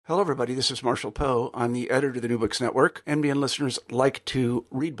Hello, everybody. This is Marshall Poe. I'm the editor of the New Books Network. NBN listeners like to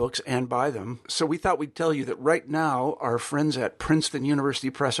read books and buy them. So we thought we'd tell you that right now, our friends at Princeton University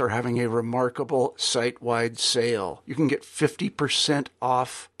Press are having a remarkable site-wide sale. You can get 50%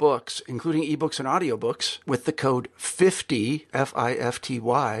 off books, including ebooks and audiobooks, with the code 50,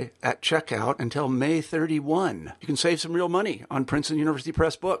 F-I-F-T-Y, at checkout until May 31. You can save some real money on Princeton University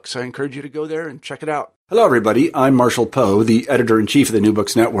Press books. I encourage you to go there and check it out. Hello, everybody. I'm Marshall Poe, the editor-in-chief of the New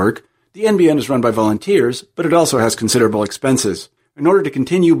Books Network. The NBN is run by volunteers, but it also has considerable expenses. In order to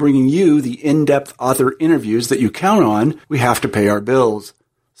continue bringing you the in-depth author interviews that you count on, we have to pay our bills.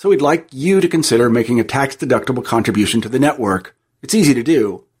 So we'd like you to consider making a tax-deductible contribution to the network. It's easy to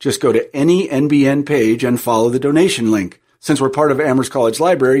do. Just go to any NBN page and follow the donation link. Since we're part of Amherst College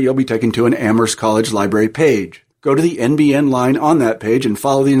Library, you'll be taken to an Amherst College Library page. Go to the NBN line on that page and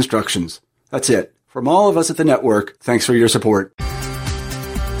follow the instructions. That's it. From all of us at the network, thanks for your support.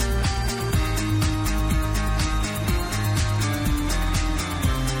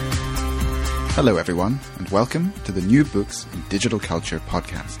 Hello, everyone, and welcome to the New Books in Digital Culture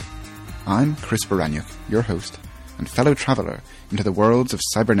podcast. I'm Chris Baranyuk, your host and fellow traveller into the worlds of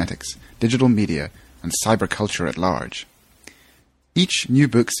cybernetics, digital media, and cyberculture at large. Each New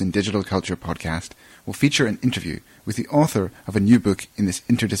Books in Digital Culture podcast will feature an interview with the author of a new book in this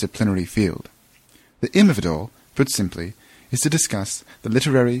interdisciplinary field. The aim of it all, put simply, is to discuss the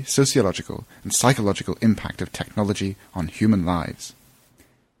literary, sociological, and psychological impact of technology on human lives.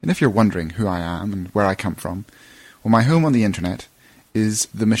 And if you're wondering who I am and where I come from, well, my home on the internet is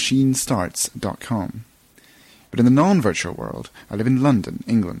themachinestarts.com. But in the non-virtual world, I live in London,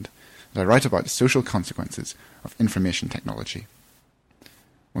 England, and I write about the social consequences of information technology.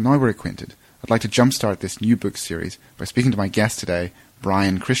 Well, now we're acquainted, I'd like to jumpstart this new book series by speaking to my guest today,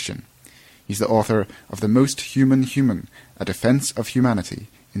 Brian Christian. He's the author of The Most Human Human, A Defense of Humanity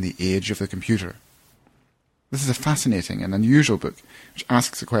in the Age of the Computer. This is a fascinating and unusual book which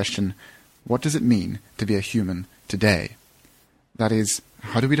asks the question, what does it mean to be a human today? That is,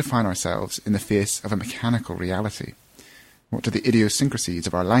 how do we define ourselves in the face of a mechanical reality? What do the idiosyncrasies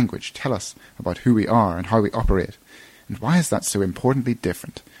of our language tell us about who we are and how we operate? And why is that so importantly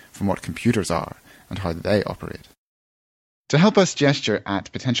different from what computers are and how they operate? To help us gesture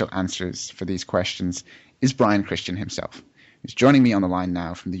at potential answers for these questions is Brian Christian himself, who's joining me on the line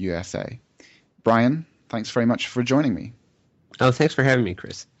now from the USA. Brian, thanks very much for joining me. Oh, thanks for having me,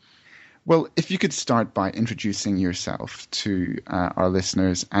 Chris. Well, if you could start by introducing yourself to our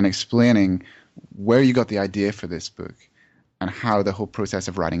listeners and explaining where you got the idea for this book and how the whole process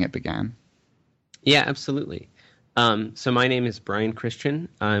of writing it began. Yeah, absolutely. So my name is Brian Christian.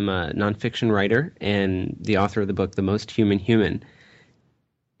 I'm a nonfiction writer and the author of the book, The Most Human Human.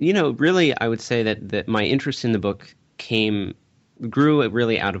 You know, really, I would say that my interest in the book grew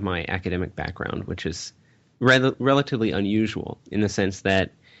really out of my academic background, which is relatively unusual in the sense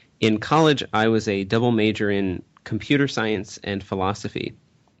that in college, I was a double major in computer science and philosophy,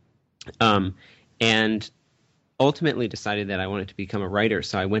 and ultimately decided that I wanted to become a writer.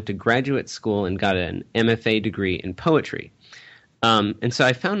 So I went to graduate school and got an MFA degree in poetry. And so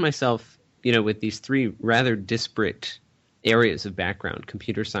I found myself, with these three rather disparate areas of background: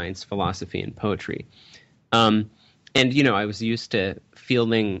 computer science, philosophy, and poetry. And I was used to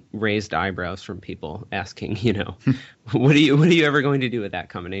fielding raised eyebrows from people asking, what are you ever going to do with that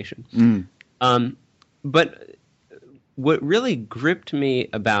combination? But what really gripped me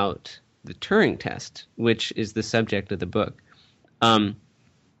about the Turing test, which is the subject of the book, the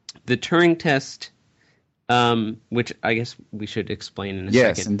Turing test, which I guess we should explain in a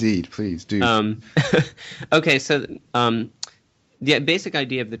second. Yes, indeed. Please do. Okay, so the basic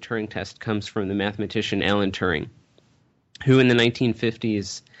idea of the Turing test comes from the mathematician Alan Turing, who in the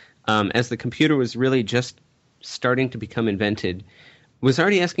 1950s, as the computer was really just starting to become invented, was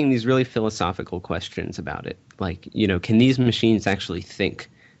already asking these really philosophical questions about it. Like, can these machines actually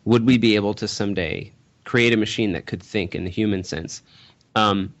think? Would we be able to someday create a machine that could think in the human sense?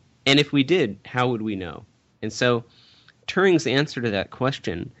 And if we did, how would we know? And so Turing's answer to that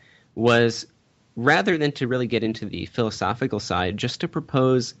question was, rather than to really get into the philosophical side, just to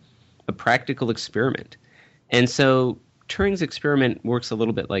propose a practical experiment. And so Turing's experiment works a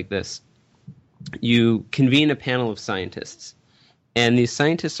little bit like this. You convene a panel of scientists, and these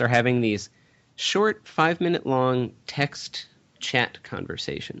scientists are having these short 5-minute-long text chat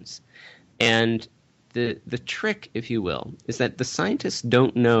conversations. And the trick, if you will, is that the scientists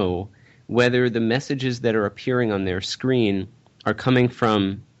don't know whether the messages that are appearing on their screen are coming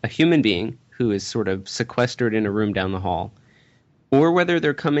from a human being who is sort of sequestered in a room down the hall, or whether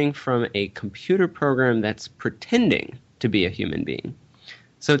they're coming from a computer program that's pretending to be a human being.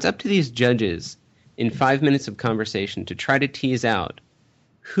 So it's up to these judges in 5 minutes of conversation to try to tease out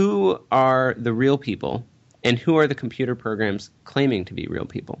who are the real people and who are the computer programs claiming to be real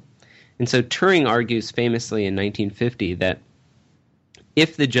people. And so Turing argues famously in 1950 that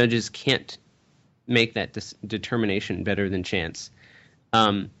if the judges can't make that determination better than chance,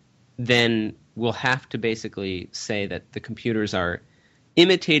 then we'll have to basically say that the computers are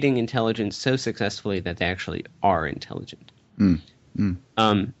imitating intelligence so successfully that they actually are intelligent. And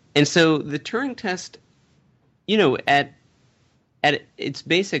so the Turing test, at its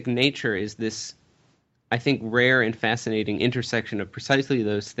basic nature is this, I think, rare and fascinating intersection of precisely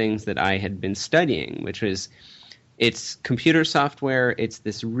those things that I had been studying, which was it's computer software, it's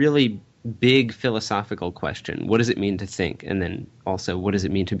this really big philosophical question. What does it mean to think? And then also, what does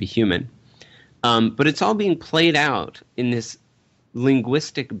it mean to be human? But it's all being played out in this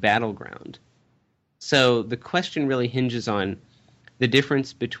linguistic battleground. So the question really hinges on the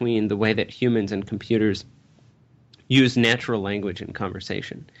difference between the way that humans and computers use natural language in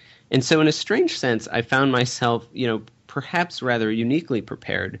conversation. And so in a strange sense, I found myself, perhaps rather uniquely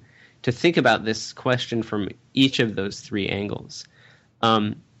prepared to think about this question from each of those three angles.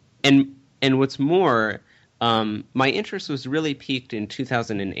 And what's more, my interest was really piqued in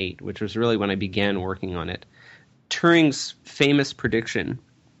 2008, which was really when I began working on it. Turing's famous prediction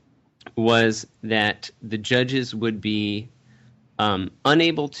was that the judges would be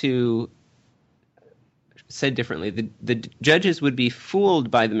unable to, said differently, the judges would be fooled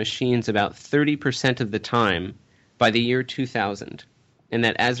by the machines about 30% of the time by the year 2000, and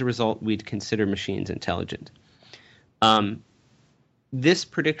that as a result, we'd consider machines intelligent. This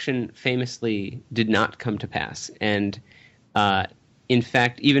prediction famously did not come to pass, and in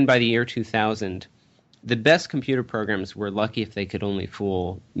fact, even by the year 2000, the best computer programs were lucky if they could only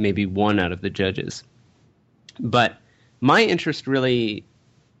fool maybe one out of the judges. But my interest really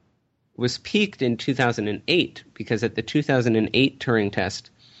was piqued in 2008 because at the 2008 Turing test,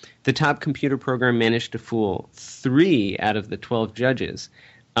 the top computer program managed to fool 3 out of the 12 judges,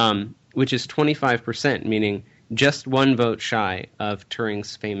 which is 25%, meaning just 1 vote shy of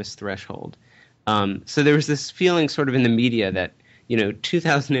Turing's famous threshold. So there was this feeling sort of in the media that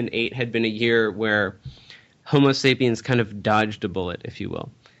 2008 had been a year where Homo sapiens kind of dodged a bullet, if you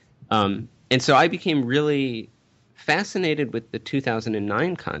will. And so I became really fascinated with the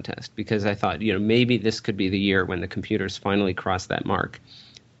 2009 contest because I thought, maybe this could be the year when the computers finally crossed that mark.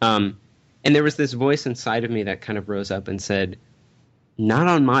 And there was this voice inside of me that kind of rose up and said, not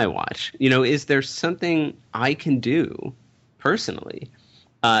on my watch. Is there something I can do personally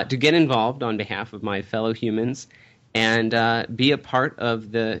to get involved on behalf of my fellow humans and be a part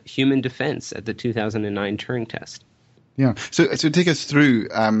of the human defense at the 2009 Turing test? Yeah. So take us through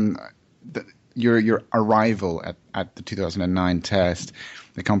your arrival at the 2009 test,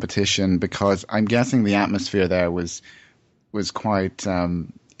 the competition, because I'm guessing the atmosphere there was quite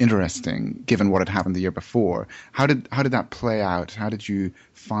interesting, given what had happened the year before. How did that play out? How did you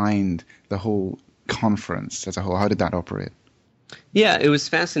find the whole conference as a whole? How did that operate? Yeah, it was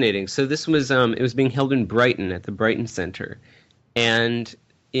fascinating. So this was it was being held in Brighton at the Brighton Center, and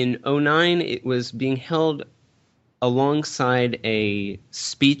in 2009 it was being held alongside a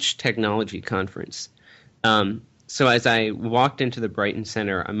speech technology conference. So as I walked into the Brighton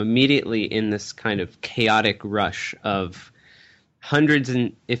Center, I'm immediately in this kind of chaotic rush of hundreds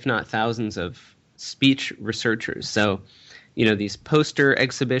and if not thousands of speech researchers. So, these poster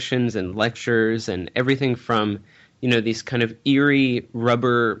exhibitions and lectures and everything from, these kind of eerie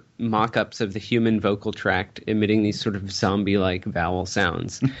rubber mock-ups of the human vocal tract emitting these sort of zombie-like vowel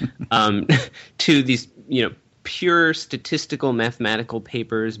sounds, to these, pure statistical mathematical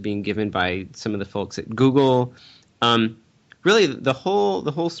papers being given by some of the folks at Google. Really, the whole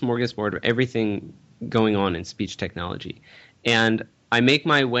smorgasbord of everything going on in speech technology. And I make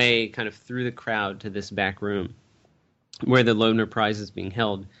my way kind of through the crowd to this back room where the Loebner Prize is being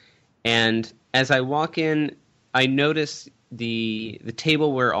held. And as I walk in, I notice the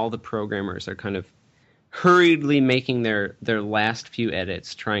table where all the programmers are kind of hurriedly making their last few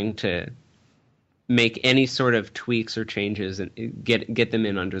edits, trying to make any sort of tweaks or changes and get them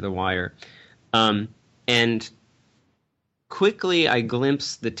in under the wire. And quickly I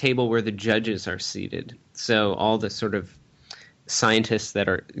glimpse the table where the judges are seated. So all the sort of scientists that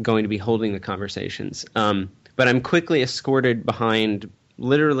are going to be holding the conversations. But I'm quickly escorted behind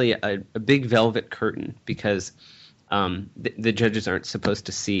literally a big velvet curtain because the judges aren't supposed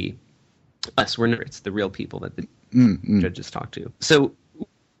to see us. It's the real people that the judges talk to. So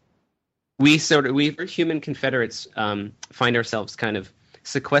we human Confederates find ourselves kind of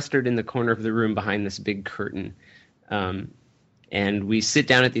sequestered in the corner of the room behind this big curtain. And we sit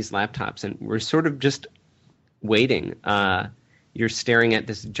down at these laptops, and we're sort of just waiting. You're staring at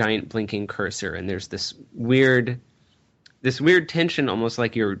this giant blinking cursor, and there's this weird tension, almost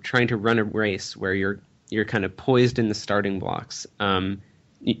like you're trying to run a race where you're kind of poised in the starting blocks.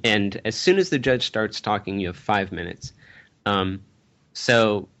 And as soon as the judge starts talking, you have 5 minutes.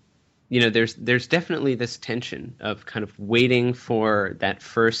 So, there's definitely this tension of kind of waiting for that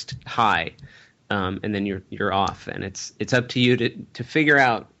first high, and then you're off, and it's up to you to figure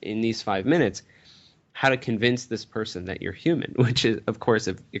out in these 5 minutes how to convince this person that you're human, which is, of course,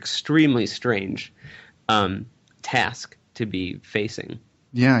 an extremely strange task to be facing.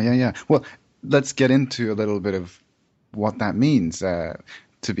 Yeah. Well, let's get into a little bit of what that means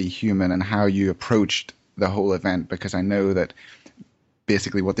to be human and how you approached the whole event, because I know that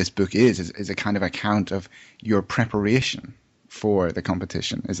basically what this book is a kind of account of your preparation for the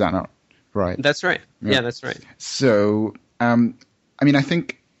competition. Is that not right? That's right. Yeah, that's right. So, I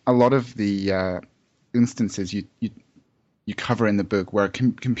think a lot of the instances you cover in the book where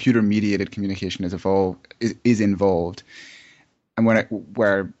computer-mediated communication is involved, and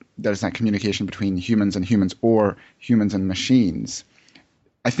where there's that communication between humans and humans or humans and machines,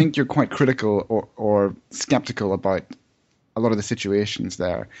 I think you're quite critical or skeptical about a lot of the situations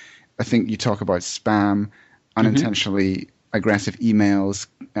there. I think you talk about spam, unintentionally aggressive emails,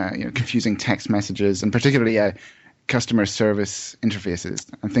 confusing text messages, and particularly customer service interfaces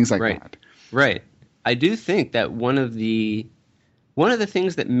and things like that. Right. I do think that one of the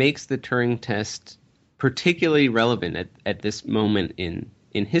things that makes the Turing test particularly relevant at this moment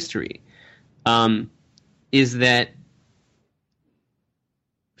in history is that,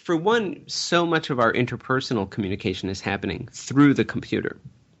 for one, so much of our interpersonal communication is happening through the computer.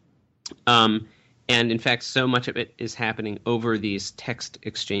 And in fact, so much of it is happening over these text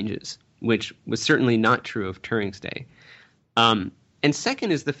exchanges, which was certainly not true of Turing's day. And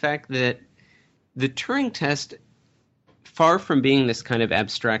second is the fact that the Turing test, far from being this kind of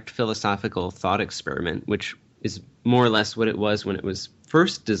abstract philosophical thought experiment, which is more or less what it was when it was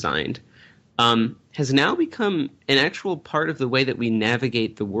first designed, has now become an actual part of the way that we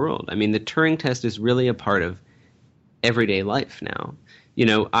navigate the world. I mean, the Turing test is really a part of everyday life now.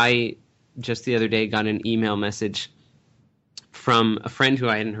 I just the other day got an email message from a friend who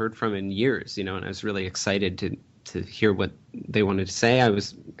I hadn't heard from in years, and I was really excited to hear what they wanted to say. I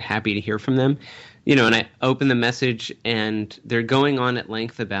was happy to hear from them, and I opened the message, and they're going on at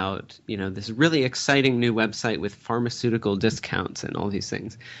length about, this really exciting new website with pharmaceutical discounts and all these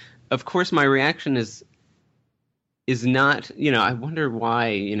things. Of course, my reaction is not, I wonder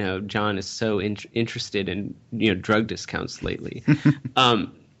why, John is so interested in, drug discounts lately.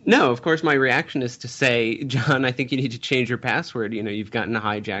 No, of course, my reaction is to say, John, I think you need to change your password. You've gotten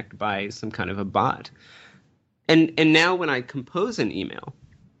hijacked by some kind of a bot. And now when I compose an email,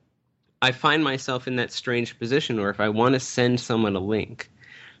 I find myself in that strange position where if I want to send someone a link,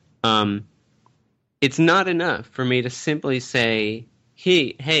 it's not enough for me to simply say,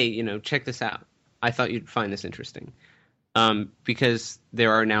 hey, check this out. I thought you'd find this interesting. Because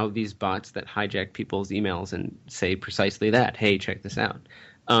there are now these bots that hijack people's emails and say precisely that, hey, check this out.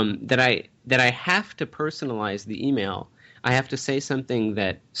 That I have to personalize the email. I have to say something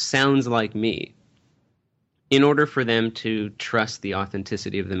that sounds like me in order for them to trust the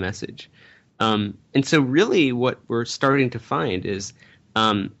authenticity of the message. And so really what we're starting to find is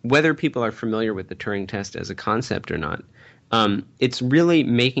whether people are familiar with the Turing test as a concept or not, it's really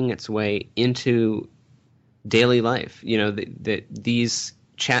making its way into daily life. These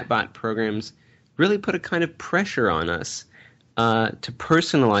chatbot programs really put a kind of pressure on us to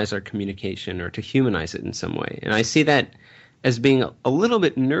personalize our communication or to humanize it in some way. And I see that as being a little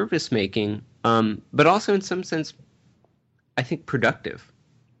bit nervous-making, but also in some sense, I think, productive.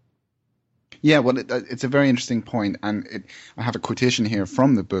 Yeah, well, it's a very interesting point, and I have a quotation here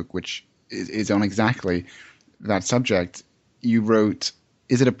from the book, which is on exactly that subject. You wrote,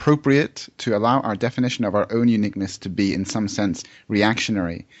 "Is it appropriate to allow our definition of our own uniqueness to be, in some sense,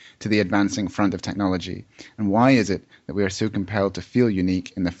 reactionary to the advancing front of technology? And why is it that we are so compelled to feel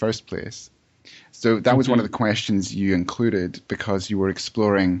unique in the first place?" So that was one of the questions you included because you were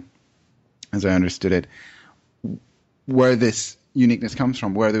exploring, as I understood it, where this uniqueness comes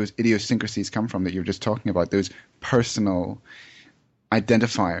from, where those idiosyncrasies come from that you were just talking about, those personal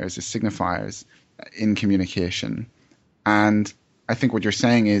identifiers, or signifiers in communication. And I think what you're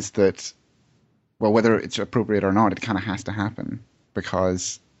saying is that, well, whether it's appropriate or not, it kind of has to happen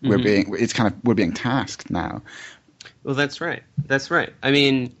because we're being tasked now. Well, that's right. That's right. I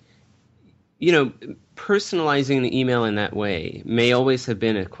mean, personalizing the email in that way may always have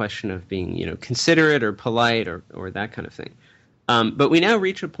been a question of being, considerate or polite or that kind of thing. But we now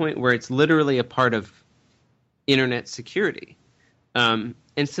reach a point where it's literally a part of internet security. And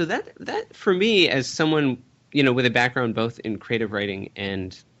so that for me, as someone, with a background both in creative writing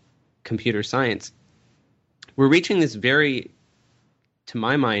and computer science, we're reaching this very, to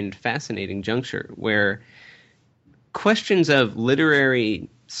my mind, fascinating juncture where questions of literary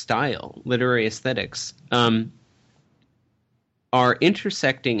style, literary aesthetics, are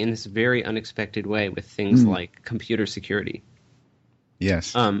intersecting in this very unexpected way with things like computer security.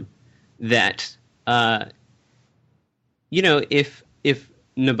 Yes. That, if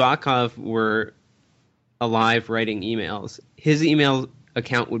Nabokov were alive writing emails, his email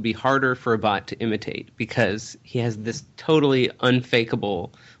account would be harder for a bot to imitate because he has this totally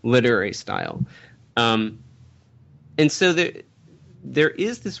unfakeable literary style. And so there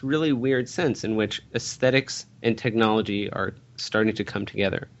is this really weird sense in which aesthetics and technology are starting to come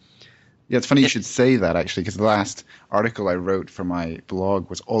together. Yeah, it's funny you should say that, actually, because the last article I wrote for my blog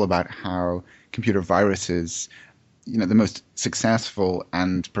was all about how computer viruses, the most successful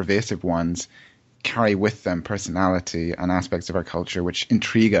and pervasive ones, carry with them personality and aspects of our culture which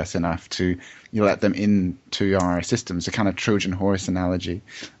intrigue us enough to let them into our systems, a kind of Trojan horse analogy.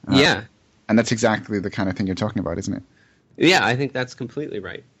 Yeah. And that's exactly the kind of thing you're talking about, isn't it? Yeah, I think that's completely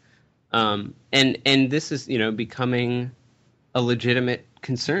right. And this is, becoming a legitimate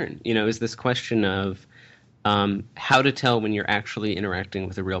concern, is this question of how to tell when you're actually interacting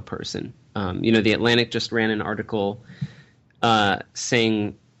with a real person. The Atlantic just ran an article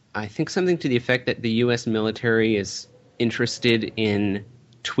saying, I think something to the effect that the U.S. military is interested in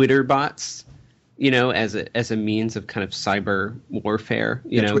Twitter bots, as a means of kind of cyber warfare,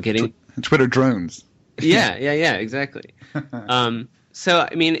 getting Twitter drones. Yeah, exactly. So,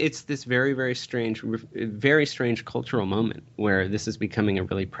 I mean, it's this very, very strange cultural moment where this is becoming a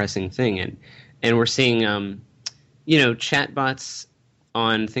really pressing thing. And we're seeing, chatbots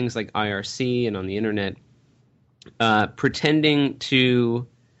on things like IRC and on the internet pretending to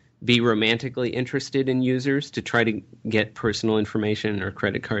be romantically interested in users to try to get personal information or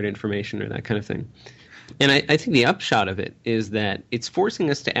credit card information or that kind of thing. And I think the upshot of it is that it's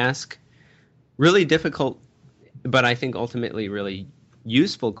forcing us to ask really difficult, but I think ultimately really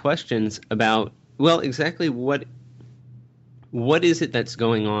useful questions about, well, exactly what is it that's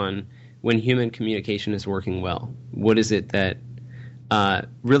going on when human communication is working well? What is it that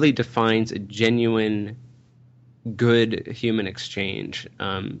really defines a genuine, good human exchange?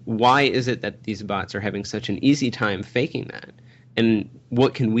 Why is it that these bots are having such an easy time faking that? And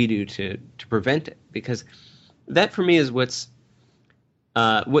what can we do to prevent it? Because that, for me, is what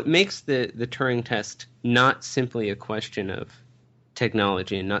makes the Turing test not simply a question of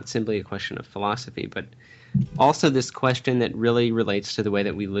technology and not simply a question of philosophy, but also this question that really relates to the way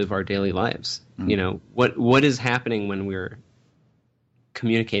that we live our daily lives. What is happening when we're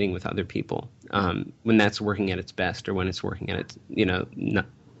communicating with other people, when that's working at its best or when it's working at its,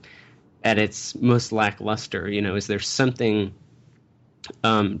 at its most lackluster? Is there something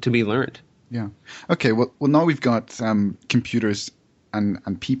to be learned? Yeah. Okay. Well, now we've got computers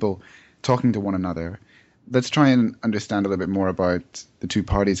and people talking to one another. Let's try and understand a little bit more about the two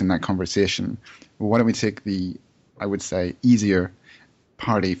parties in that conversation. Well, why don't we take the, I would say, easier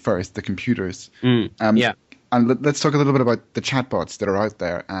party first, the computers. Yeah. And let's talk a little bit about the chatbots that are out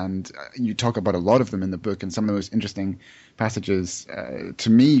there. And you talk about a lot of them in the book, and some of the most interesting passages to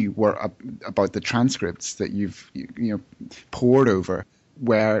me were about the transcripts that you've pored over,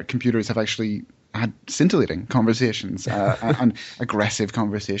 where computers have actually had scintillating conversations and aggressive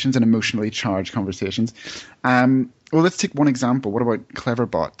conversations and emotionally charged conversations. Well, let's take one example. What about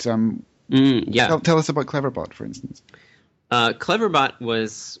Cleverbot? Yeah. Tell us about Cleverbot, for instance. Cleverbot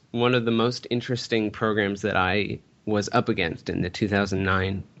was one of the most interesting programs that I was up against in the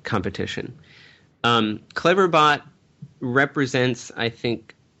 2009 competition. Cleverbot represents, I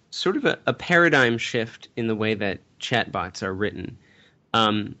think, sort of a paradigm shift in the way that chatbots are written.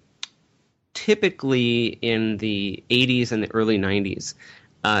 Typically in the 80s and the early 90s,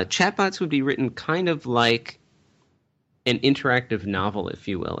 chatbots would be written kind of like an interactive novel, if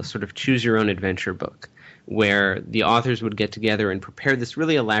you will, a sort of choose-your-own-adventure book, where the authors would get together and prepare this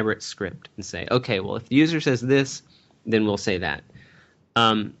really elaborate script and say, okay, well, if the user says this, then we'll say that.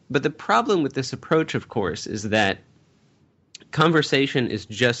 But the problem with this approach, of course, is that conversation is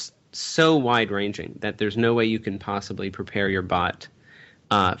just so wide-ranging that there's no way you can possibly prepare your bot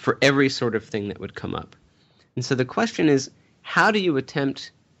for every sort of thing that would come up. And so the question is, how do you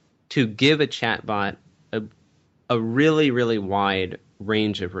attempt to give a chatbot a really, really wide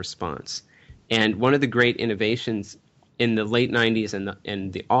range of response? And one of the great innovations in the late 90s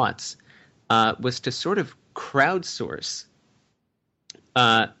and the aughts was to sort of crowdsource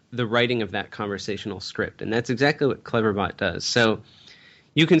the writing of that conversational script. And that's exactly what Cleverbot does. So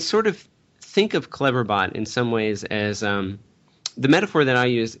you can sort of think of Cleverbot in some ways as the metaphor that I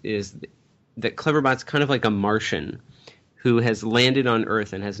use is that Cleverbot's kind of like a Martian who has landed on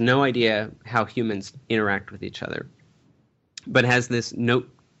Earth and has no idea how humans interact with each other, but has this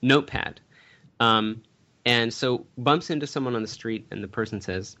notepad. And so bumps into someone on the street and the person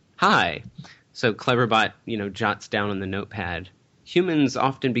says, "Hi." So Cleverbot, jots down on the notepad, "Humans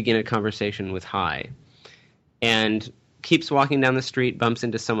often begin a conversation with hi," and keeps walking down the street, bumps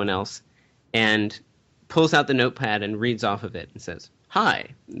into someone else, and pulls out the notepad and reads off of it and says, "Hi."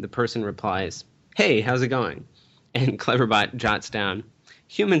 The person replies, "Hey, how's it going?" And Cleverbot jots down,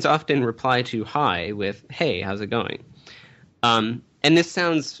 "Humans often reply to hi with, hey, how's it going?" And this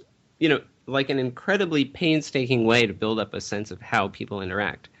sounds, like an incredibly painstaking way to build up a sense of how people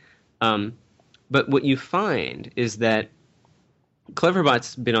interact. But what you find is that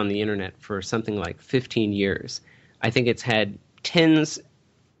Cleverbot's been on the internet for something like 15 years. I think it's had tens,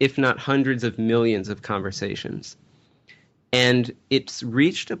 if not hundreds of millions of conversations. And it's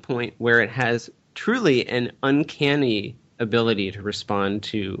reached a point where it has truly an uncanny ability to respond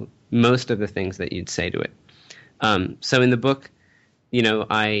to most of the things that you'd say to it. So in the book,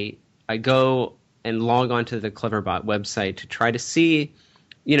 I go and log onto the Cleverbot website to try to see,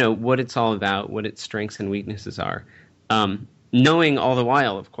 what it's all about, what its strengths and weaknesses are. Knowing all the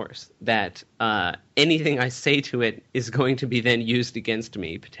while, of course, that anything I say to it is going to be then used against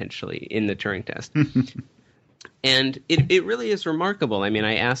me, potentially, in the Turing test. And it really is remarkable. I mean,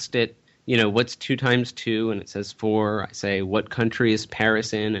 I asked it, what's 2 times 2? And it says 4. I say, what country is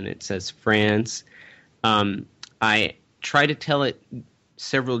Paris in? And it says France. I try to tell it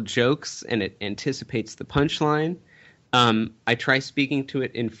several jokes, and it anticipates the punchline. I try speaking to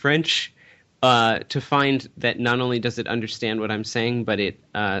it in French, to find that not only does it understand what I'm saying, but it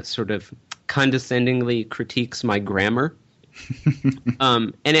sort of condescendingly critiques my grammar.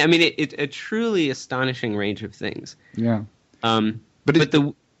 And I mean, it's a truly astonishing range of things. Yeah. Sorry,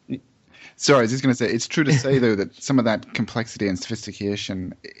 I was just going to say, it's true to say, though, that some of that complexity and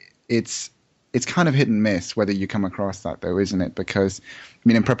sophistication, it's kind of hit and miss whether you come across that, though, isn't it? Because,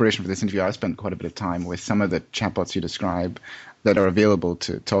 in preparation for this interview, I spent quite a bit of time with some of the chatbots you describe that are available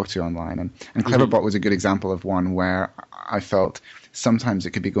to talk to online. And Cleverbot was a good example of one where I felt sometimes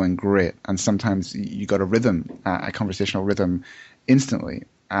it could be going great, and sometimes you got a rhythm, a conversational rhythm instantly.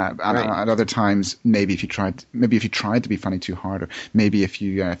 And at other times, maybe if you tried to be funny too hard, or maybe if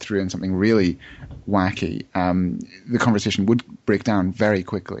you threw in something really wacky, the conversation would break down very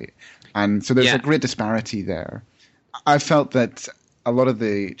quickly. And so there's a great disparity there. I felt that a lot of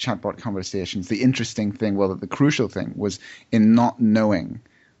the chatbot conversations, the interesting thing, the crucial thing, was in not knowing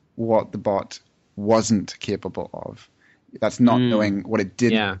what the bot wasn't capable of. That's not knowing what it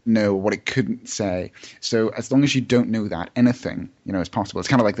didn't know, what it couldn't say. So as long as you don't know that, anything, is possible. It's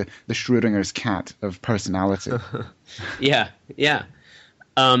kind of like the Schrodinger's cat of personality. Yeah.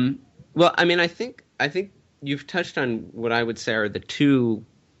 Well, I mean, I think you've touched on what I would say are the 2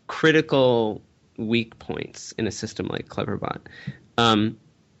 critical weak points in a system like Cleverbot.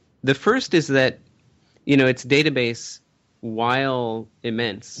 The first is that, its database, while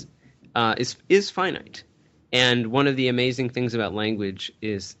immense, is finite. And one of the amazing things about language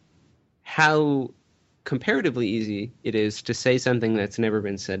is how comparatively easy it is to say something that's never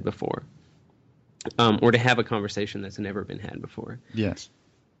been said before, or to have a conversation that's never been had before. Yes.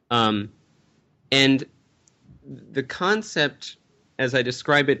 And the concept, as I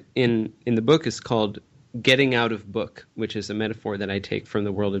describe it in the book, is called getting out of book, which is a metaphor that I take from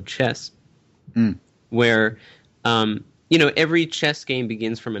the world of chess, where, every chess game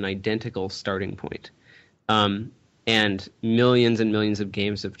begins from an identical starting point. And millions and millions of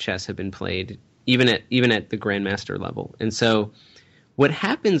games of chess have been played, even at the grandmaster level. And so what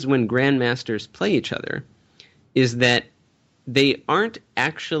happens when grandmasters play each other is that they aren't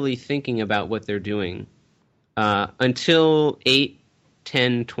actually thinking about what they're doing until 8,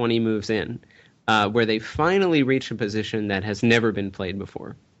 10, 20 moves in, where they finally reach a position that has never been played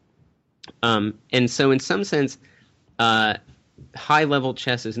before. And so in some sense, high-level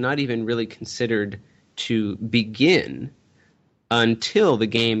chess is not even really considered to begin until the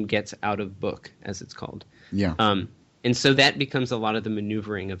game gets out of book, as it's called. Yeah. And so that becomes a lot of the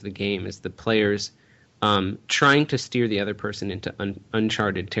maneuvering of the game, is the players trying to steer the other person into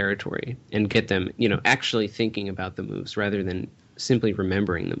uncharted territory and get them, actually thinking about the moves rather than simply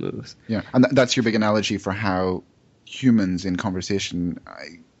remembering the moves. Yeah, and that's your big analogy for how humans in conversation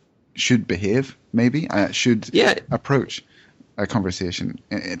should behave, maybe, should approach a conversation,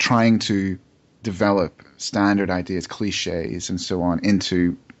 trying to develop standard ideas, cliches, and so on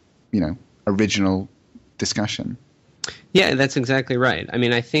into, original discussion. Yeah, that's exactly right. I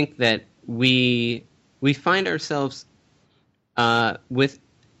mean, I think that we find ourselves with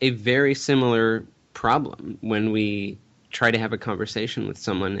a very similar problem when we try to have a conversation with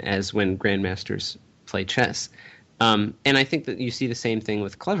someone as when grandmasters play chess. And I think that you see the same thing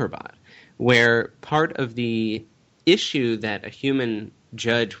with Cleverbot, where part of the issue that a human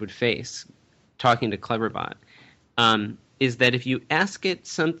judge would face talking to Cleverbot is that if you ask it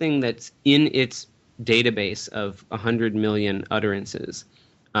something that's in its database of 100 million utterances,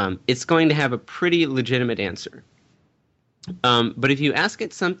 it's going to have a pretty legitimate answer. But if you ask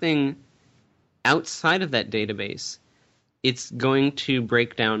it something outside of that database, it's going to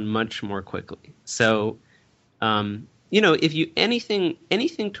break down much more quickly. So, if you anything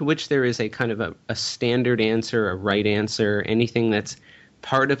to which there is a kind of a standard answer, a right answer, anything that's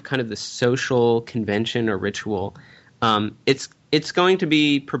part of kind of the social convention or ritual, it's going to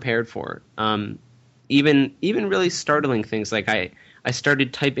be prepared for. Even really startling things, like I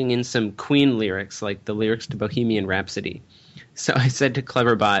started typing in some Queen lyrics, like the lyrics to Bohemian Rhapsody. So I said to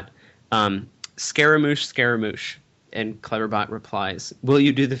Cleverbot, Scaramouche, Scaramouche. And Cleverbot replies, will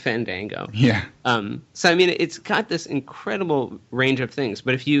you do the fandango? Yeah. So, I mean, it's got this incredible range of things.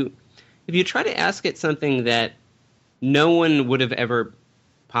 But if you try to ask it something that no one would have ever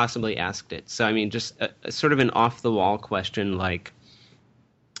possibly asked it, so, I mean, just a sort of an off-the-wall question like,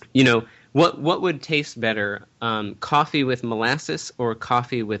 what would taste better, coffee with molasses or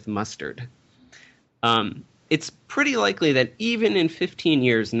coffee with mustard? It's pretty likely that even in 15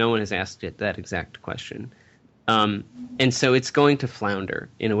 years, no one has asked it that exact question. And so it's going to flounder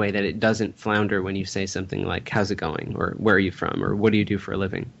in a way that it doesn't flounder when you say something like, how's it going? Or where are you from? Or what do you do for a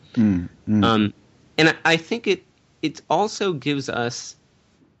living? And I think it also gives us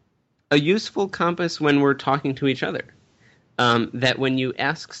a useful compass when we're talking to each other. That when you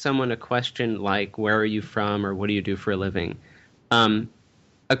ask someone a question like, where are you from? Or what do you do for a living?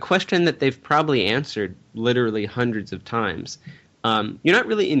 A question that they've probably answered literally hundreds of times. You're not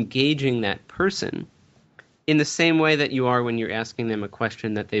really engaging that person in the same way that you are when you're asking them a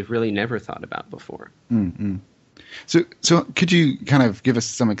question that they've really never thought about before. Mm-hmm. So could you kind of give us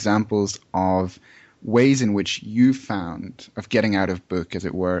some examples of ways in which you found of getting out of book, as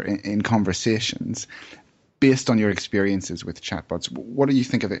it were, in conversations based on your experiences with chatbots? What do you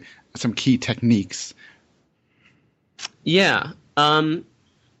think of it? Some key techniques? Yeah. I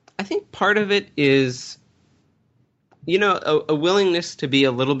think part of it is, a willingness to be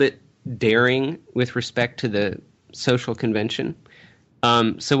a little bit daring with respect to the social convention.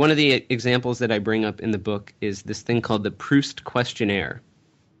 So one of the examples that I bring up in the book is this thing called the Proust questionnaire,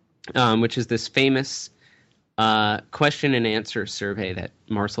 which is this famous question and answer survey that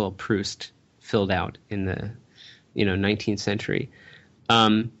Marcel Proust filled out in the 19th century.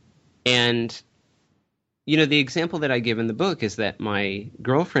 And the example that I give in the book is that my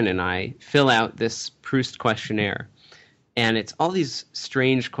girlfriend and I fill out this Proust questionnaire. And it's all these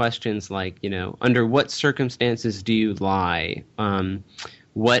strange questions like, under what circumstances do you lie?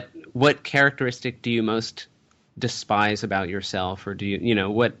 What characteristic do you most despise about yourself? Or do you,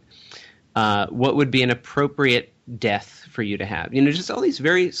 what would be an appropriate death for you to have? Just all these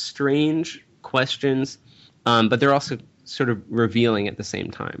very strange questions, but they're also sort of revealing at the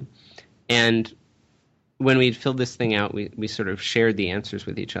same time. And when we'd filled this thing out, we sort of shared the answers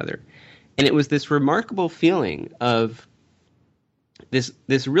with each other. And it was this remarkable feeling of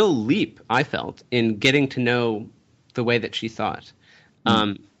this real leap I felt in getting to know the way that she thought.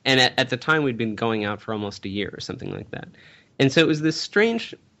 And at the time we'd been going out for almost a year or something like that. And so it was this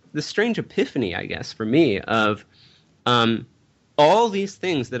strange epiphany, I guess, for me of all these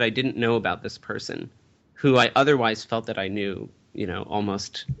things that I didn't know about this person who I otherwise felt that I knew,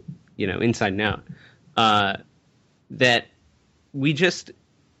 almost, inside and out. That we just...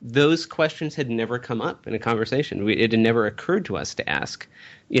 those questions had never come up in a conversation. It had never occurred to us to ask,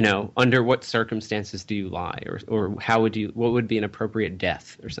 under what circumstances do you lie, or what would be an appropriate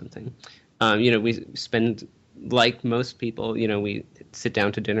death or something. We spend, like most people, we sit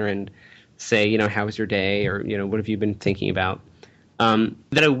down to dinner and say, how was your day, or what have you been thinking about?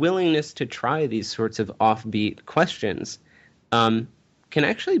 That a willingness to try these sorts of offbeat questions can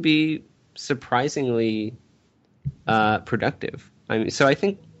actually be surprisingly productive. So I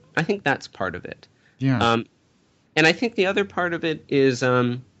think that's part of it. Yeah. And I think the other part of it is,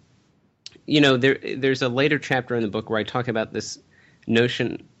 there's a later chapter in the book where I talk about this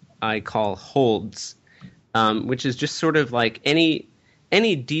notion I call holds, which is just sort of like any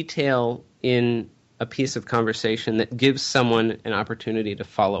detail in a piece of conversation that gives someone an opportunity to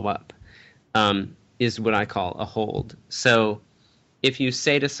follow up. is what I call a hold. So if you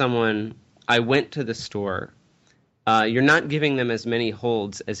say to someone, I went to the store, you're not giving them as many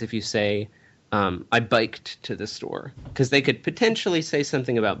holds as if you say, I biked to the store. Because they could potentially say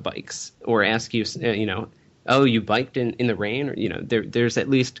something about bikes or ask you, oh, you biked in the rain? Or, there's at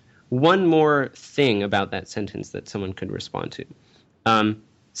least one more thing about that sentence that someone could respond to.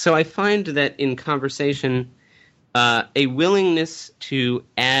 So I find that in conversation, a willingness to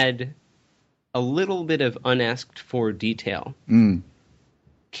add a little bit of unasked for detail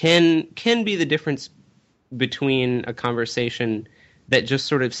can be the difference between a conversation that just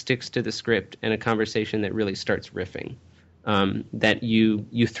sort of sticks to the script and a conversation that really starts riffing. That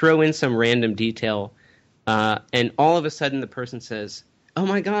you throw in some random detail, and all of a sudden the person says, oh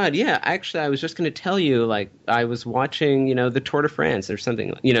my God, yeah, actually I was just going to tell you, like, I was watching, the Tour de France or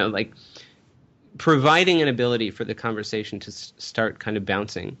something, like providing an ability for the conversation to start kind of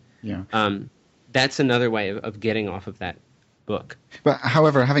bouncing. Yeah. That's another way of getting off of that book. But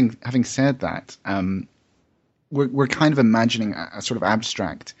however, having said that, we're kind of imagining a sort of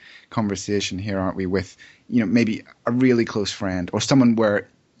abstract conversation here, aren't we? With maybe a really close friend or someone where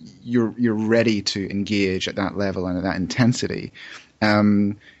you're ready to engage at that level and at that intensity.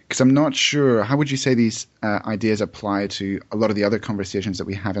 Because I'm not sure, how would you say these ideas apply to a lot of the other conversations that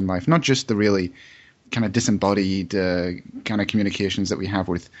we have in life? Not just the really kind of disembodied kind of communications that we have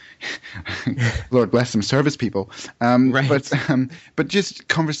with, Lord bless them, service people. Right. But just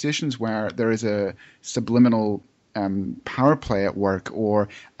conversations where there is a subliminal power play at work or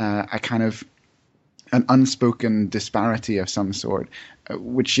a kind of an unspoken disparity of some sort,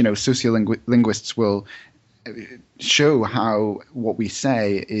 which, sociolinguists will show how what we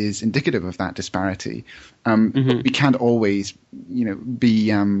say is indicative of that disparity. But we can't always, be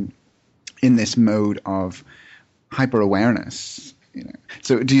in this mode of hyper-awareness.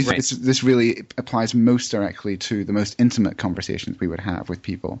 So do you think this really applies most directly to the most intimate conversations we would have with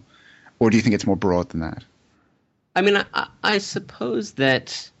people? Or do you think it's more broad than that? I mean, I suppose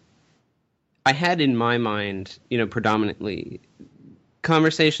that I had in my mind, predominantly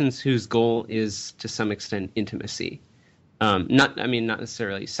conversations whose goal is to some extent intimacy. Not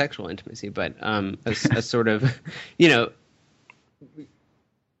necessarily sexual intimacy, but a sort of,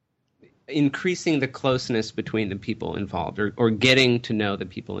 increasing the closeness between the people involved or getting to know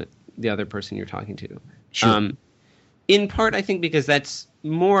the other person you're talking to. Sure. In part, I think because that's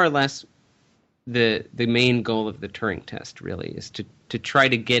more or less the main goal of the Turing test, really, is to try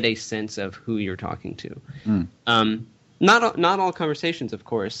to get a sense of who you're talking to. Not all conversations, of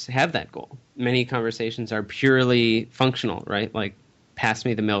course, have that goal. Many conversations are purely functional, right? Like, pass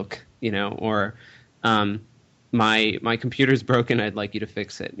me the milk, or my computer's broken, I'd like you to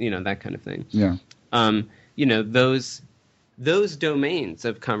fix it, that kind of thing. Yeah. Those domains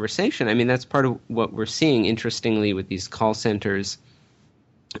of conversation, I mean, that's part of what we're seeing, interestingly, with these call centers,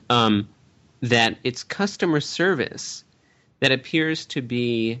 that it's customer service that appears to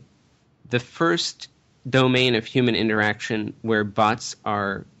be the first domain of human interaction where bots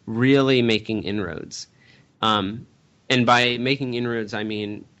are really making inroads. And by making inroads, I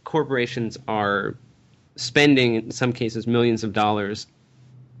mean corporations are spending, in some cases, millions of dollars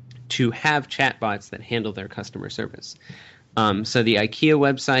to have chatbots that handle their customer service. So the IKEA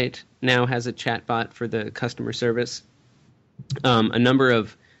website now has a chatbot for the customer service. A number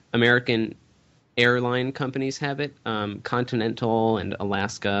of American airline companies have it, Continental and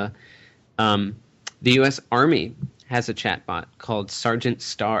Alaska. The U.S. Army has a chatbot called Sergeant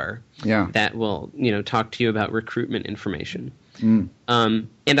Star that will, talk to you about recruitment information. And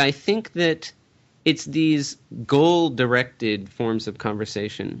I think that it's these goal-directed forms of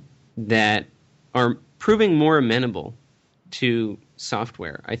conversation that are proving more amenable to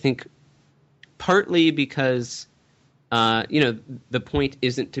software. I think partly because, the point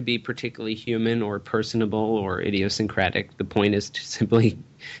isn't to be particularly human or personable or idiosyncratic. The point is to simply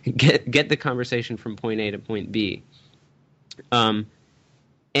get the conversation from point A to point B. And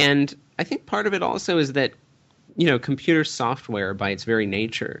I think part of it also is that, computer software by its very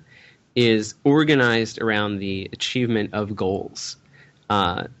nature is organized around the achievement of goals.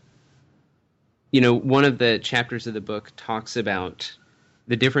 One of the chapters of the book talks about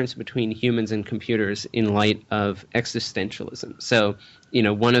the difference between humans and computers in light of existentialism. So,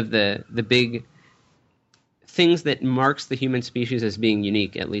 one of the big things that marks the human species as being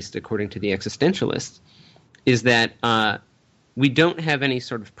unique, at least according to the existentialists, is that we don't have any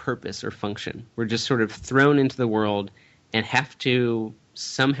sort of purpose or function. We're just sort of thrown into the world and have to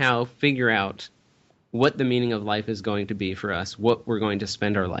somehow figure out what the meaning of life is going to be for us, what we're going to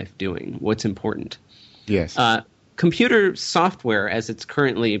spend our life doing, what's important. Yes. Computer software, as it's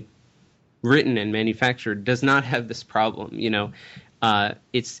currently written and manufactured does not have this problem.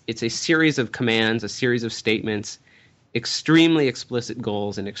 It's a series of commands, a series of statements, extremely explicit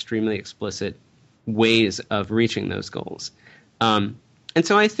goals and extremely explicit ways of reaching those goals. And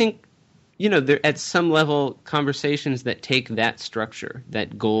so I think, there at some level, conversations that take that structure,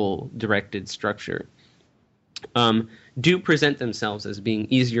 that goal-directed structure, do present themselves as being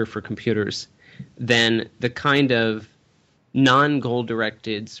easier for computers than the kind of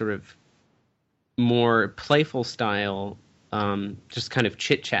non-goal-directed, sort of more playful style, just kind of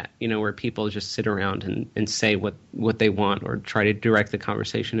chit-chat, where people just sit around and say what they want or try to direct the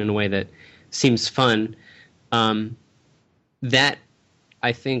conversation in a way that seems fun. That,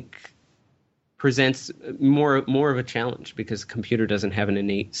 I think, presents more of a challenge because the computer doesn't have an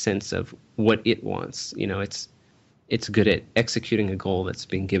innate sense of what it wants. It's good at executing a goal that's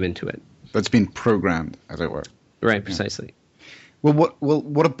being given to it. That's been programmed, as it were. Right, precisely. Yeah.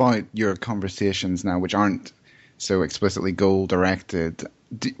 What about your conversations now, which aren't so explicitly goal-directed?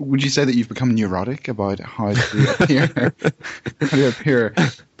 Would you say that you've become neurotic about how to appear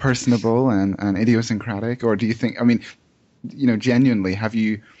personable and idiosyncratic? Or do you think, genuinely, have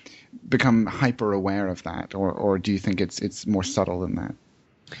you become hyper-aware of that? Or do you think it's more subtle than that?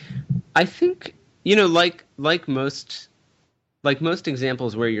 I think, like most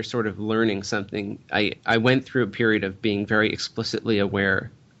examples where you're sort of learning something, I went through a period of being very explicitly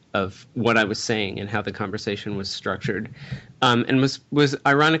aware of what I was saying and how the conversation was structured, and was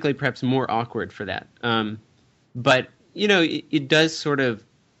ironically perhaps more awkward for that. But it does sort of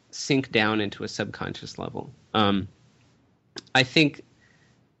sink down into a subconscious level. I think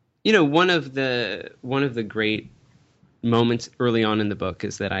one of the great moments early on in the book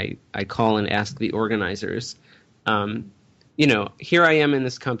is that I call and ask the organizers, here I am in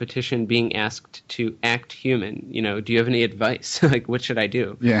this competition being asked to act human. Do you have any advice? Like, what should I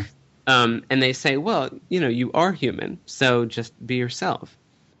do? Yeah. And they say, well, you are human, so just be yourself.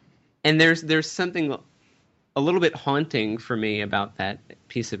 And there's something a little bit haunting for me about that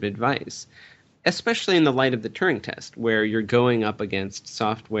piece of advice, especially in the light of the Turing test, where you're going up against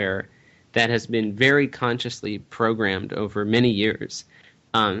software that has been very consciously programmed over many years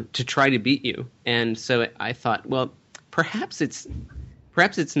to try to beat you. And so I thought, well, perhaps it's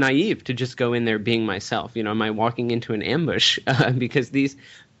naive to just go in there being myself. Am I walking into an ambush? Because these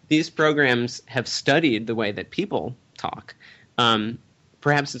programs have studied the way that people talk.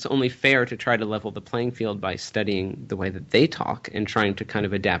 Perhaps it's only fair to try to level the playing field by studying the way that they talk and trying to kind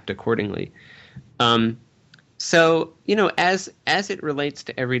of adapt accordingly. So, as it relates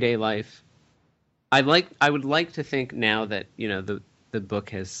to everyday life, I would like to think now that, the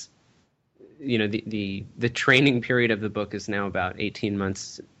book has, the training period of the book is now about 18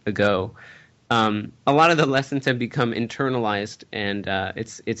 months ago. A lot of the lessons have become internalized, and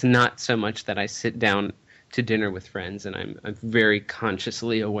it's not so much that I sit down to dinner with friends and I'm very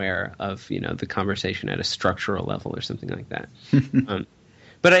consciously aware of, the conversation at a structural level or something like that.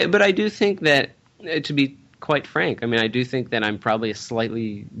 But I do think that, to be quite frank, I do think that I'm probably a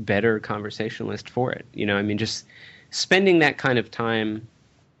slightly better conversationalist for it. Just spending that kind of time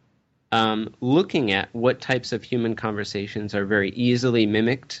looking at what types of human conversations are very easily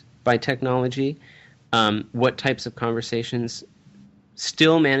mimicked by technology, what types of conversations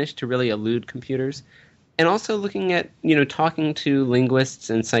still manage to really elude computers, and also looking at, talking to linguists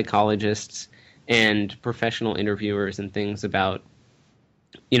and psychologists and professional interviewers and things about,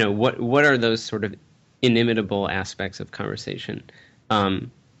 what are those sort of inimitable aspects of conversation.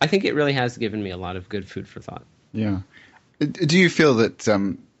 I think it really has given me a lot of good food for thought. Yeah. Do you feel that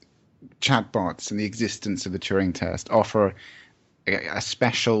chatbots and the existence of the Turing test offer a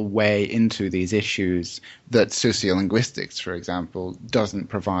special way into these issues that sociolinguistics, for example, doesn't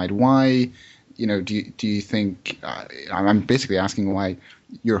provide? Why, do you think, I'm basically asking why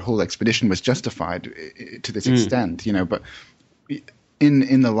your whole expedition was justified to this extent, but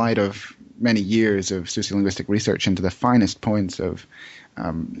in the light of many years of sociolinguistic research into the finest points of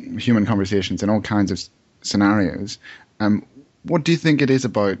human conversations in all kinds of scenarios, what do you think it is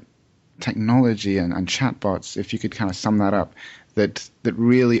about technology and chatbots, if you could kind of sum that up, that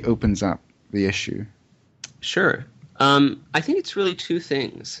really opens up the issue? Sure. I think it's really two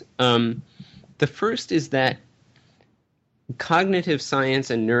things. The first is that cognitive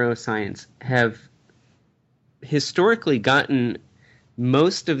science and neuroscience have historically gotten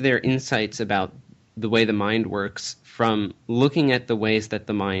most of their insights about the way the mind works from looking at the ways that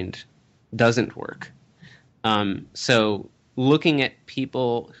the mind doesn't work. So looking at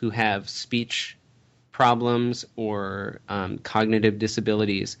people who have speech problems or cognitive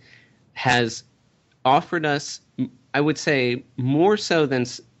disabilities has offered us, I would say, more so than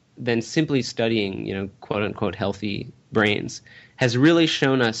than simply studying, quote unquote healthy brains, has really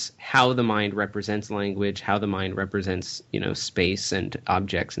shown us how the mind represents language, how the mind represents, space and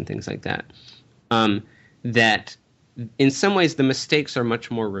objects and things like that. That in some ways the mistakes are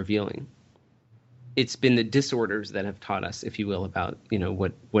much more revealing. It's been the disorders that have taught us, if you will, about,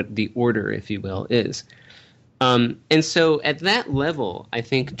 what the order, if you will, is. And so at that level, I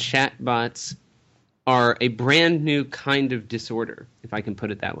think chatbots are a brand new kind of disorder, if I can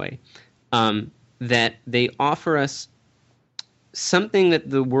put it that way, that they offer us something that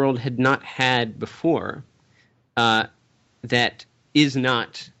the world had not had before, that is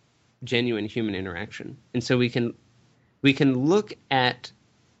not genuine human interaction. And so we can look at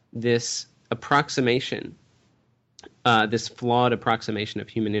this approximation, this flawed approximation of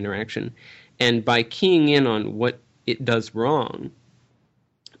human interaction, and by keying in on what it does wrong,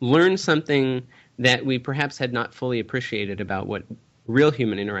 learn something that we perhaps had not fully appreciated about what real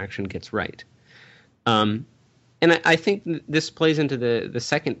human interaction gets right. And I think this plays into the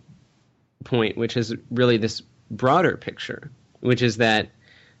second point, which is really this broader picture, which is that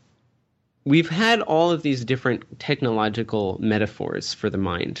we've had all of these different technological metaphors for the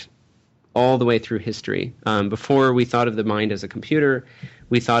mind all the way through history. Before we thought of the mind as a computer,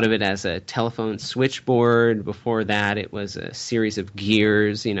 we thought of it as a telephone switchboard. Before that, it was a series of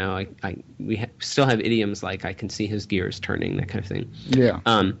gears. We still have idioms like "I can see his gears turning," that kind of thing. Yeah.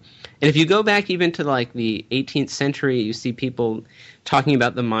 And if you go back even to like the 18th century, you see people talking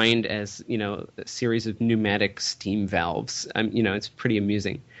about the mind as a series of pneumatic steam valves. It's pretty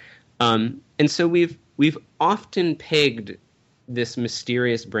amusing. And so we've often pegged this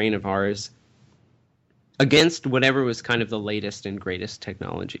mysterious brain of ours against whatever was kind of the latest and greatest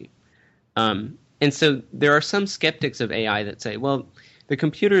technology. And so there are some skeptics of AI that say, well, the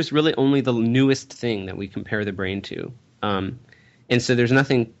computer is really only the newest thing that we compare the brain to. And so there's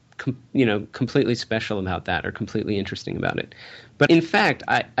nothing completely special about that or completely interesting about it. But in fact,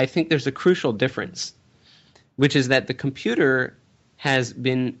 I think there's a crucial difference, which is that the computer has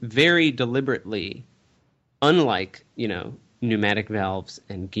been very deliberately, unlike, pneumatic valves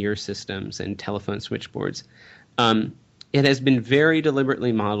and gear systems and telephone switchboards, it has been very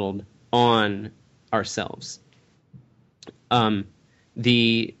deliberately modeled on ourselves.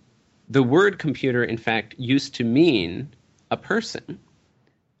 The word computer, in fact, used to mean a person.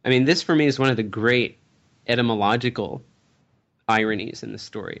 I mean, this for me is one of the great etymological ironies in the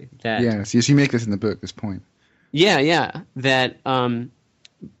story. Yes, you make this in the book, this point. Yeah, that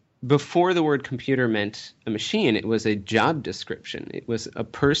before the word computer meant a machine, it was a job description. It was a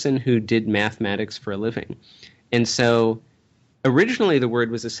person who did mathematics for a living. And so originally the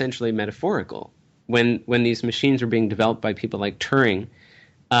word was essentially metaphorical. When these machines were being developed by people like Turing,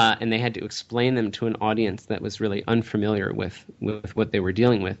 and they had to explain them to an audience that was really unfamiliar with what they were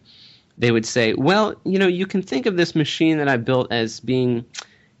dealing with, they would say, well, you can think of this machine that I built as being,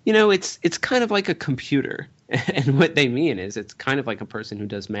 it's kind of like a computer. And what they mean is it's kind of like a person who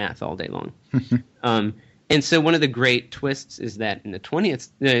does math all day long. And so one of the great twists is that in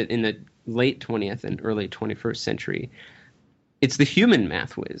the late 20th and early 21st century, it's the human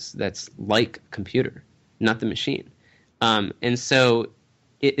math whiz that's like a computer, not the machine. And so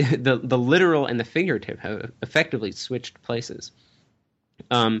the literal and the figurative have effectively switched places.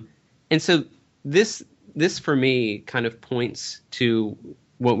 And so this for me kind of points to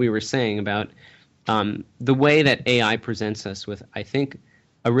what we were saying about the way that AI presents us with, I think,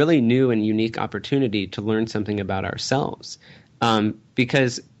 a really new and unique opportunity to learn something about ourselves.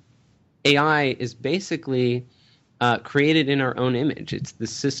 Because AI is basically created in our own image. It's the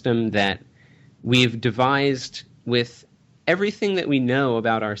system that we've devised with everything that we know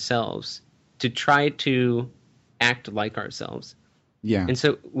about ourselves to try to act like ourselves. Yeah. And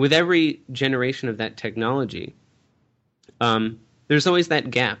so with every generation of that technology, there's always that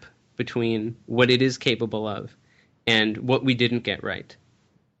gap between what it is capable of and what we didn't get right.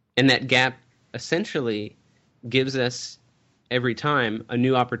 And that gap essentially gives us every time a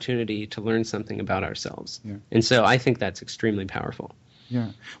new opportunity to learn something about ourselves. Yeah. And so I think that's extremely powerful. Yeah.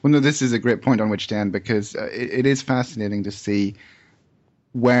 Well, no, this is a great point on which to end, because it is fascinating to see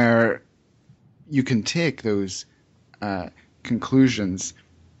where you can take those conclusions,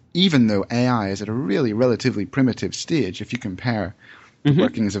 even though AI is at a really relatively primitive stage. If you compare the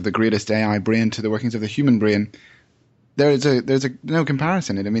workings of the greatest AI brain to the workings of the human brain, there's no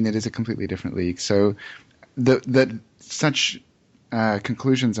comparison. I mean, it is a completely different league. So that such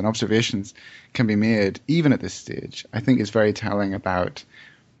conclusions and observations can be made even at this stage, I think, is very telling about,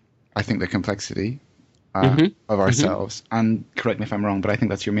 I think, the complexity of ourselves. And correct me if I'm wrong, but I think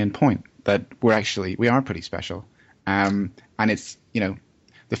that's your main point, that we are pretty special. And it's,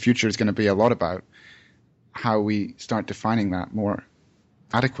 the future is going to be a lot about how we start defining that more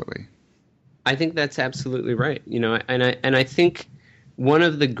adequately. I think that's absolutely right. And I think one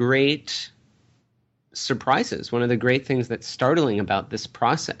of the great surprises, one of the great things that's startling about this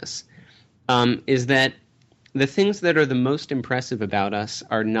process, is that the things that are the most impressive about us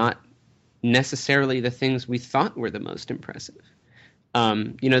are not necessarily the things we thought were the most impressive.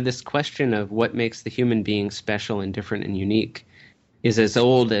 This question of what makes the human being special and different and unique is as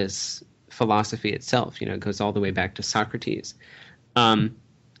old as philosophy itself. It goes all the way back to Socrates.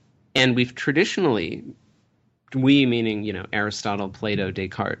 And we've traditionally, we meaning, Aristotle, Plato,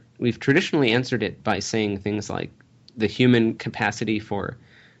 Descartes, we've traditionally answered it by saying things like the human capacity for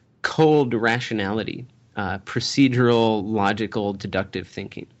cold rationality, procedural, logical, deductive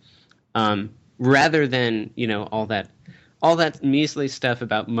thinking, rather than, all that measly stuff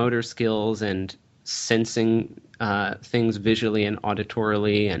about motor skills and sensing things visually and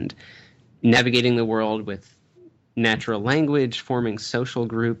auditorily and navigating the world with natural language, forming social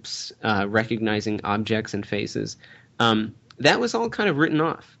groups, recognizing objects and faces. That was all kind of written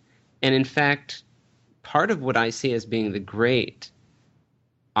off. And in fact, part of what I see as being the great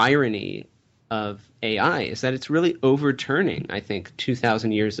irony of AI is that it's really overturning, I think,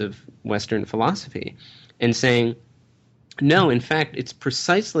 2,000 years of Western philosophy and saying, no, in fact, it's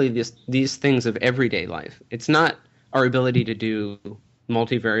precisely these things of everyday life. It's not our ability to do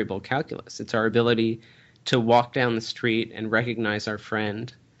multivariable calculus. It's our ability to walk down the street and recognize our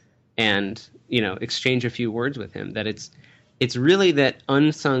friend and, exchange a few words with him. That it's really that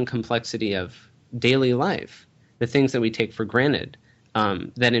unsung complexity of daily life, the things that we take for granted,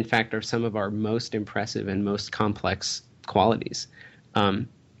 that in fact are some of our most impressive and most complex qualities.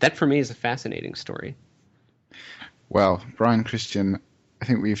 That for me is a fascinating story. Well, Brian Christian, I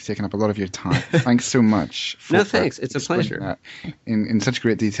think we've taken up a lot of your time. Thanks so much. No, thanks. It's a pleasure. In such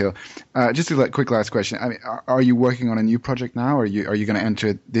great detail. Just a quick last question. I mean, are you working on a new project now? Or are you going to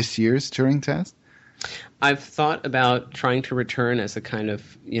enter this year's Turing test? I've thought about trying to return as a kind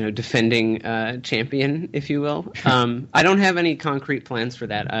of, defending champion, if you will. I don't have any concrete plans for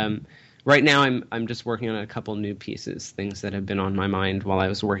that. Right now, I'm just working on a couple new pieces, things that have been on my mind while I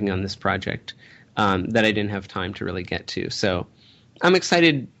was working on this project that I didn't have time to really get to. So I'm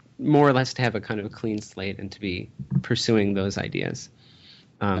excited more or less to have a kind of a clean slate and to be pursuing those ideas.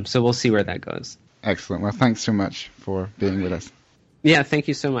 So we'll see where that goes. Excellent. Well, thanks so much for being with us. Yeah, thank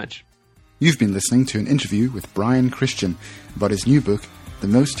you so much. You've been listening to an interview with Brian Christian about his new book, The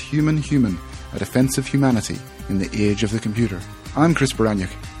Most Human Human, A Defense of Humanity in the Age of the Computer. I'm Chris Baraniuk,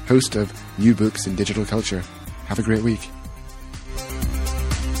 host of New Books in Digital Culture. Have a great week.